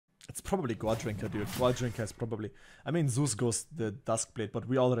It's probably Goredrinker, dude. Goredrinker is probably... I mean, Zeus goes the Duskblade, but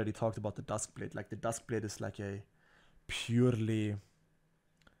we already talked about the Duskblade. Like, the Duskblade is like a purely...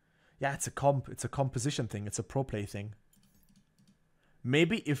 Yeah, it's a comp. It's a composition thing. It's a pro play thing.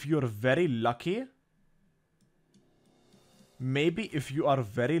 Maybe if you're very lucky... Maybe if you are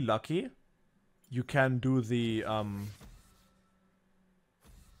very lucky, you can do the...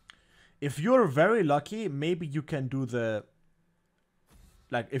 If you're very lucky, maybe you can do the...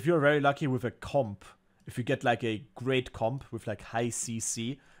 Like, if you're very lucky with a comp, if you get, like, a great comp with, like, high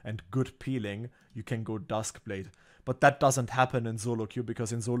CC and good peeling, you can go Duskblade. But that doesn't happen in solo queue,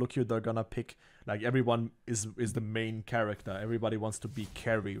 because in solo queue, they're gonna pick... Like, everyone is the main character. Everybody wants to be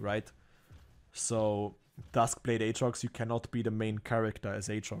carry, right? So, Duskblade Aatrox, you cannot be the main character as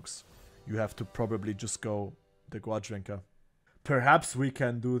Aatrox. You have to probably just go the Goredrinker. Perhaps we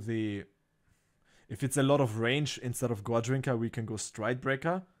can do the... If it's a lot of range, instead of Goredrinker, we can go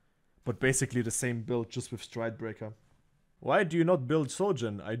Stridebreaker. But basically the same build, just with Stridebreaker. Why do you not build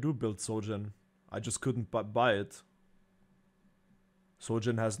Sojin? I do build Sojin. I just couldn't buy it.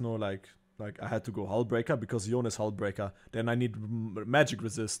 Sojin has no, like I had to go Hullbreaker, because Yon is Hullbreaker. Then I need Magic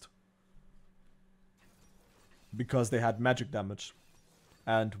Resist. Because they had magic damage.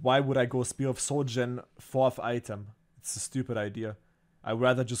 And why would I go Spear of Sojin 4th item? It's a stupid idea. I'd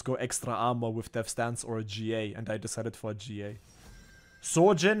rather just go extra armor with Death Stance or a GA, and I decided for a GA.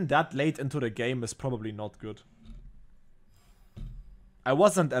 Sojin that late into the game is probably not good. I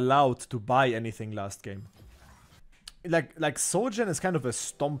wasn't allowed to buy anything last game. Like Sojin is kind of a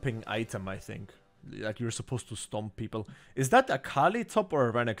stomping item, I think. Like, you're supposed to stomp people. Is that a Kali top or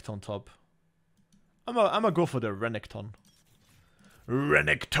a Renekton top? I'm gonna go for the Renekton.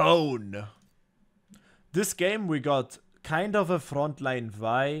 Renekton! This game we got kind of a frontline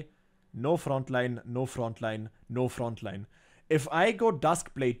Vi, no frontline, no frontline, no frontline. If I go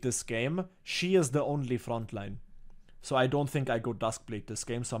Duskblade this game, she is the only frontline. So I don't think I go Duskblade this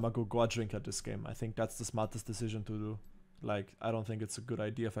game, so I'm gonna go Goredrinker this game. I think that's the smartest decision to do. Like, I don't think it's a good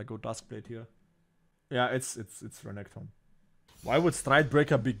idea if I go Duskblade here. Yeah, it's Renekton. Why would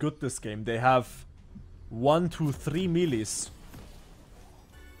Stridebreaker be good this game? They have 1, 2, 3 melees.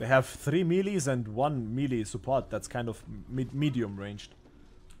 They have 3 melees and 1 melee support. That's kind of medium ranged.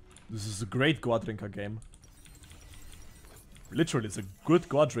 This is a great Goredrinker game. Literally, it's a good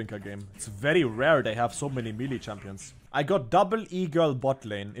Goredrinker game. It's very rare they have so many melee champions. I got double E-Girl bot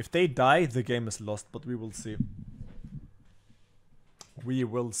lane. If they die, the game is lost, but we will see. We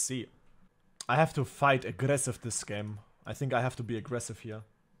will see. I have to fight aggressive this game. I think I have to be aggressive here.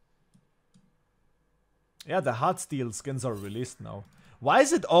 Yeah, the Heartsteel skins are released now. Why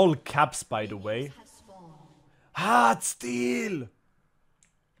is it all caps, by the way? Heartsteel!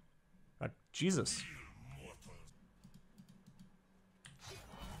 Like, Jesus.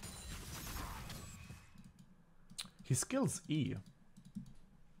 He skills E.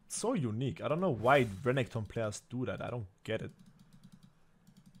 It's so unique. I don't know why Renekton players do that. I don't get it.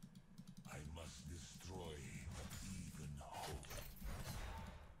 I must destroy even hope.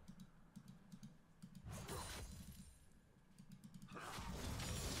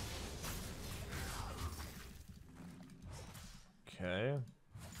 Okay.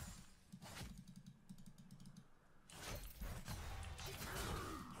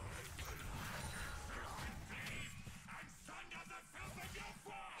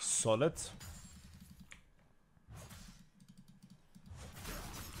 Solid.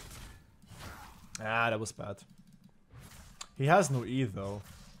 Ah, that was bad. He has no E though.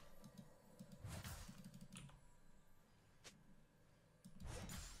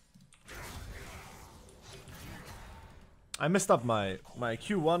 I messed up my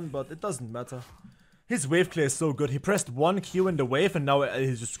Q1, but it doesn't matter. His wave clear is so good. He pressed 1 Q in the wave and now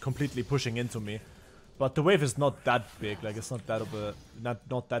he's just completely pushing into me. But the wave is not that big, like it's not that of a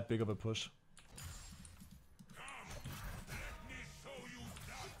not that big of a push.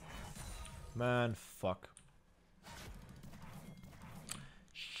 Man, fuck.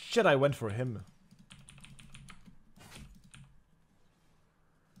 Shit, I went for him.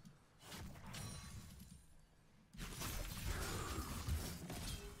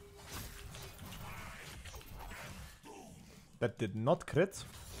 That did not crit.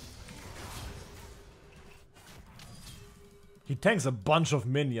 He tanks a bunch of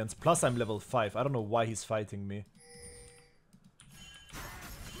minions, plus I'm level 5. I don't know why he's fighting me.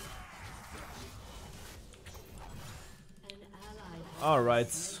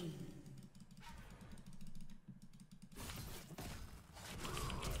 Alright.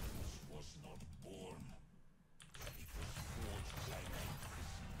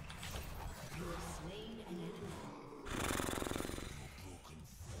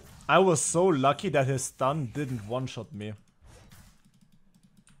 I was so lucky that his stun didn't one-shot me.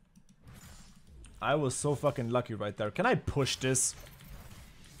 I was so fucking lucky right there. Can I push this?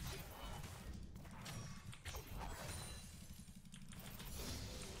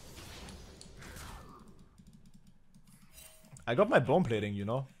 I got my bone plating, you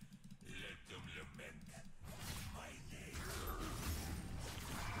know.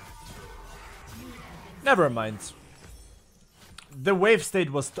 Never mind. The wave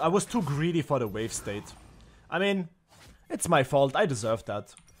state was... I was too greedy for the wave state. I mean, it's my fault. I deserve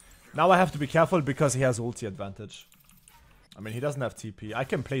that. Now I have to be careful because he has ulti advantage. I mean, he doesn't have TP. I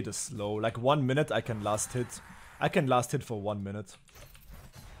can play this slow. Like 1 minute I can last hit. I can last hit for 1 minute.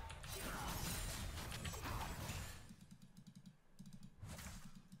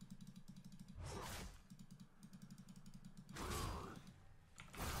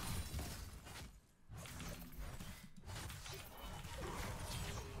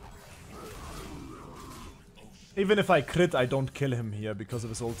 Even if I crit, I don't kill him here because of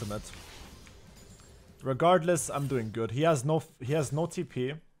his ultimate. Regardless, I'm doing good. He has no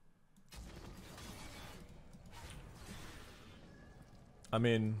TP. I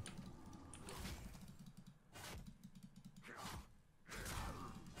mean,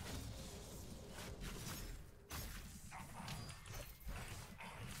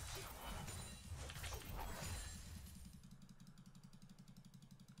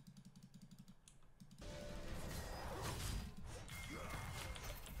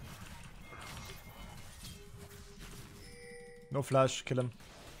 no flash, kill him.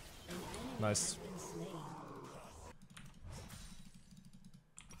 Nice.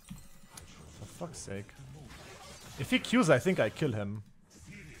 For fuck's sake. If he Qs, I think I kill him.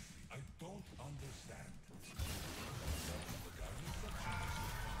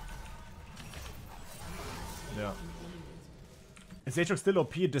 Yeah. Is Aatrox still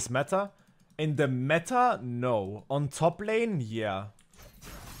OP this meta? In the meta, no. On top lane, yeah.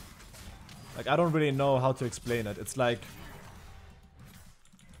 Like, I don't really know how to explain it. It's like...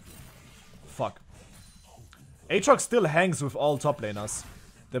 Fuck. Aatrox still hangs with all top laners.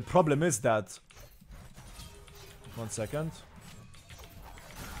 The problem is that... 1 second.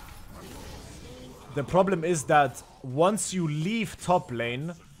 The problem is that once you leave top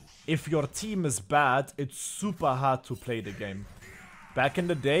lane, if your team is bad, it's super hard to play the game. Back in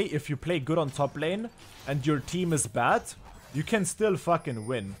the day, if you play good on top lane and your team is bad, you can still fucking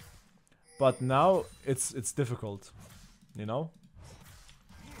win. But now, it's difficult. You know?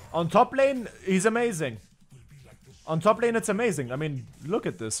 On top lane, he's amazing. On top lane, it's amazing. I mean, look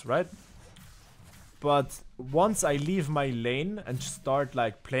at this, right? But once I leave my lane and start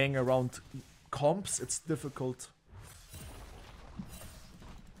like playing around comps, it's difficult.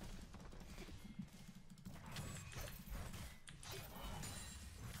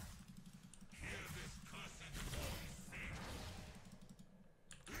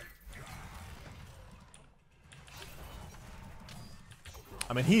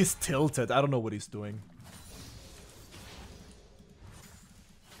 I mean, he's tilted. I don't know what he's doing.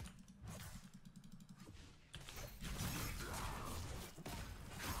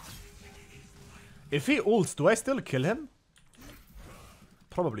 If he ults, do I still kill him?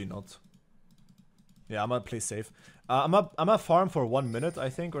 Probably not. Yeah, I'm gonna play safe. I'm gonna farm for 1 minute, I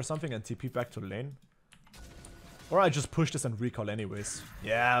think, or something, and TP back to the lane. Or I just push this and recall anyways.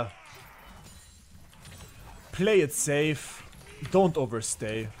 Yeah. Play it safe. Don't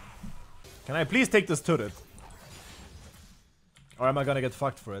overstay. Can I please take this turret? Or am I gonna get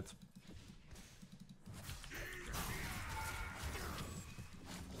fucked for it?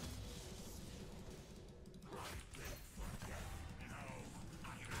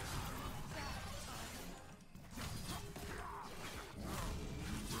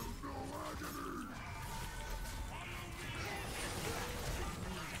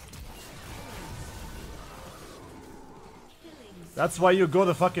 That's why you go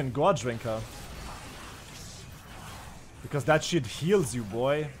the fucking God Drinker. Because that shit heals you,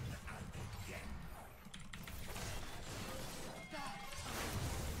 boy.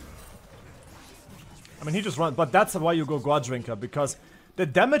 I mean, he just runs, but that's why you go God Drinker, because the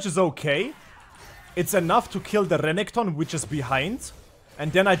damage is okay. It's enough to kill the Renekton, which is behind,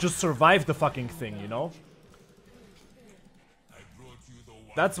 and then I just survive the fucking thing, you know?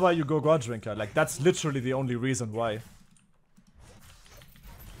 That's why you go God Drinker. Like, that's literally the only reason why.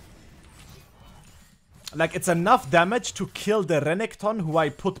 Like, it's enough damage to kill the Renekton who I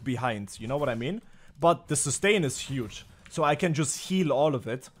put behind, you know what I mean? But the sustain is huge, so I can just heal all of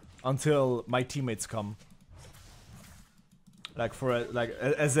it until my teammates come. Like, for a, like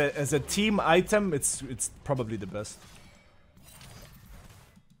as a team item, it's probably the best.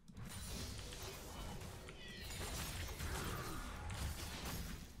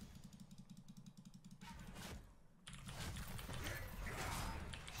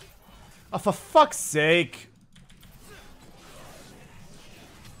 Oh, for fuck's sake.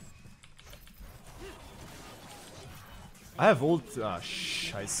 I have ult. Ah,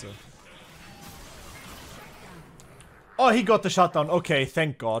 scheiße. Oh, he got the shutdown. Okay,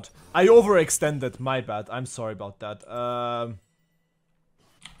 thank God. I overextended. My bad. I'm sorry about that. The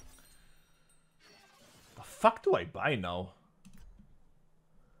fuck do I buy now?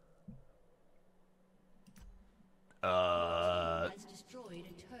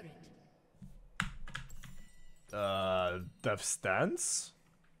 Death Stance?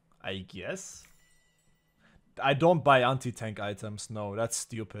 I guess. I don't buy anti-tank items. No, that's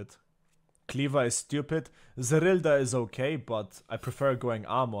stupid. Cleaver is stupid. Zerilda is okay, but I prefer going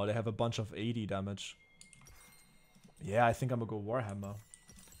armor. They have a bunch of 80 damage. Yeah, I think I'm gonna go Warhammer.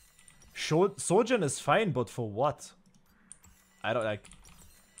 Sojourn is fine, but for what? I don't like...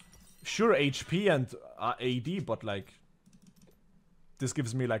 Sure, HP and AD, but like... This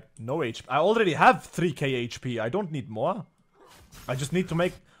gives me like no HP. I already have 3k HP. I don't need more. I just need to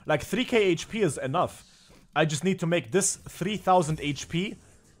make... Like 3k HP is enough. I just need to make this 3000 HP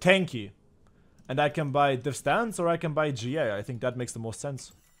tanky. And I can buy Div Stance or I can buy GA. I think that makes the most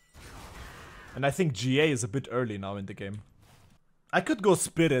sense. And I think GA is a bit early now in the game. I could go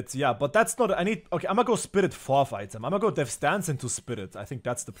Spirit, yeah, but that's not... I need... Okay, I'm gonna go Spirit 4th item. I'm gonna go Div Stance into Spirit. I think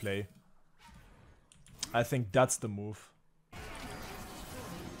that's the play. I think that's the move.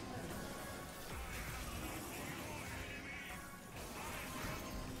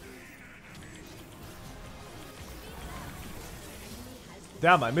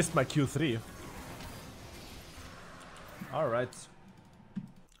 Damn, I missed my Q3. Alright.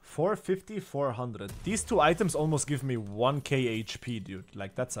 450, 400. These two items almost give me 1k HP, dude.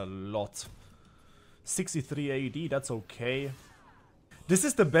 Like, that's a lot. 63 AD, that's okay. This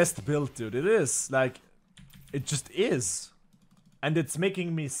is the best build, dude. It is. Like, it just is. And it's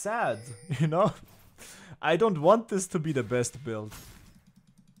making me sad, you know? I don't want this to be the best build.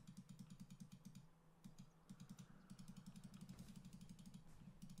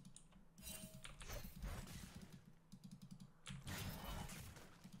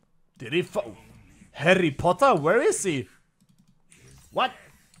 Did he Harry Potter? Where is he? What?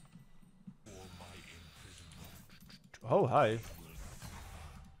 Oh, hi.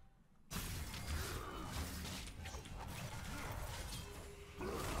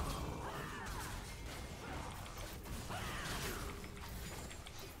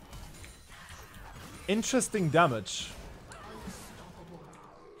 Interesting damage.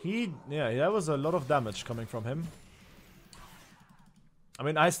 Yeah, that was a lot of damage coming from him. I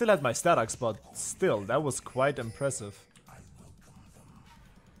mean, I still had my Aatrox, but still, that was quite impressive.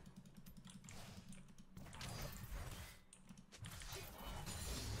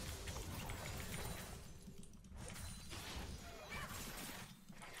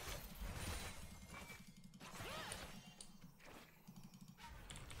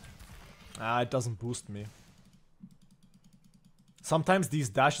 Ah, it doesn't boost me. Sometimes these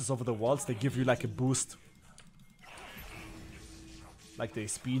dashes over the walls, they give you like a boost. Like they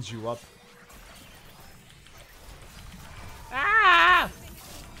speed you up. Ah!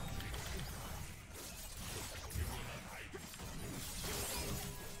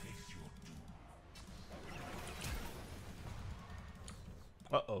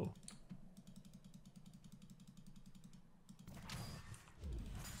 Uh-oh.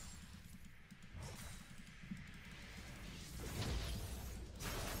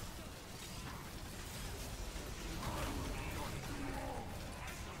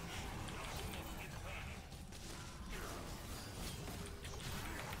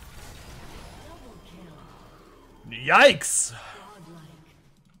 Yikes!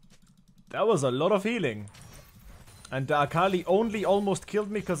 That was a lot of healing. And the Akali only almost killed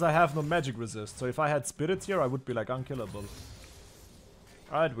me because I have no magic resist. So if I had Spirit here, I would be like unkillable.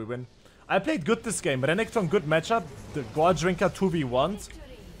 Alright, we win. I played good this game. Renekton, good matchup. The God Drinker 2v1.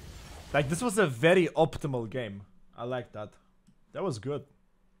 Like, this was a very optimal game. I like that. That was good.